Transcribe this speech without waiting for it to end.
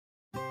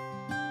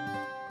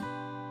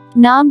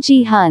Nam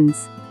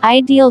Ji-hyun's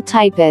ideal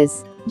type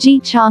is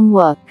Chang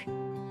Wook.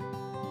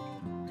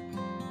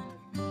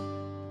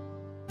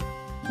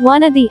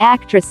 One of the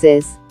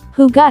actresses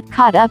who got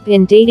caught up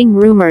in dating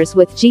rumors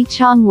with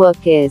Chang Wook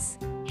is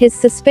his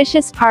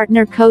suspicious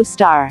partner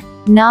co-star,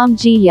 Nam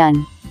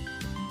Ji-hyun.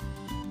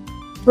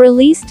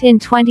 Released in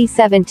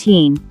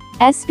 2017,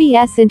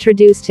 SBS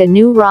introduced a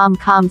new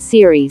rom-com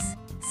series,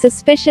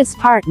 Suspicious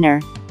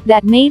Partner,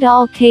 that made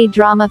all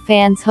K-drama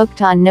fans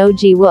hooked on No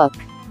Ji-wook,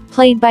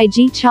 played by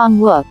Chang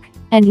Wook,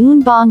 and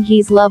Eun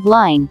Bong-hee's love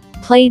line,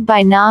 played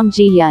by Nam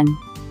Ji-hyun.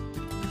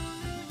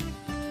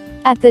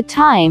 At the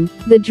time,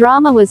 the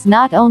drama was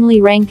not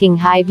only ranking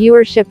high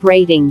viewership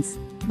ratings,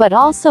 but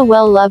also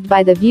well loved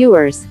by the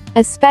viewers,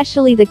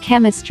 especially the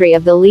chemistry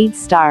of the lead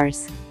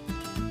stars.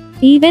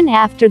 Even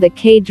after the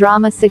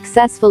K-drama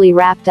successfully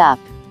wrapped up,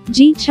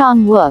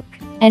 Chang Wook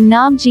and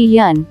Nam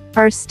Ji-hyun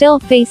are still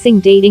facing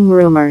dating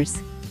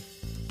rumors.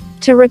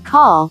 To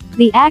recall,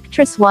 the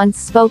actress once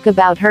spoke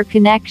about her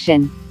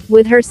connection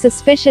with her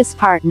suspicious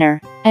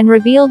partner, and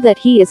revealed that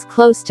he is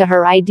close to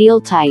her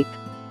ideal type.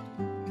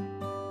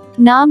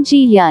 Nam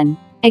Ji-hyun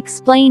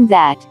explained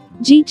that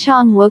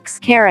Chang Wook's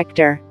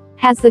character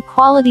has the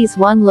qualities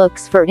one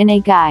looks for in a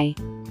guy.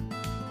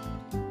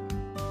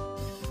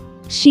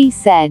 She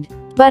said,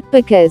 "But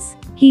because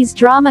he's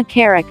drama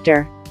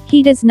character,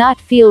 he does not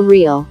feel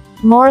real,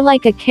 more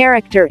like a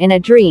character in a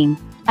dream.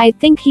 I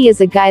think he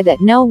is a guy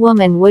that no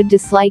woman would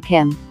dislike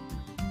him."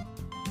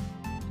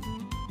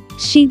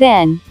 She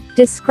then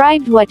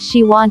described what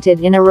she wanted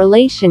in a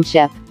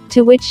relationship,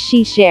 to which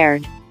she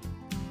shared,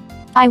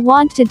 "I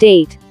want to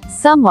date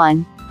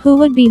someone who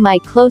would be my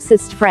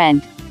closest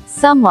friend,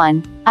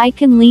 someone I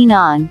can lean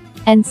on,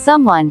 and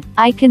someone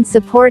I can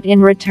support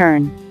in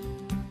return."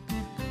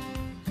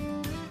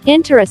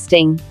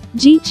 Interesting,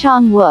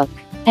 Chang Wook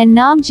and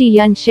Nam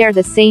Ji-hyun share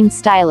the same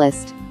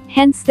stylist,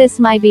 hence this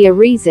might be a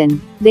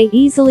reason they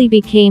easily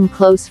became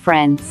close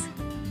friends.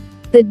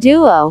 The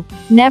duo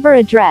never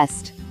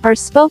addressed or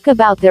spoke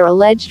about their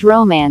alleged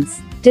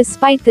romance,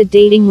 despite the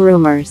dating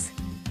rumors.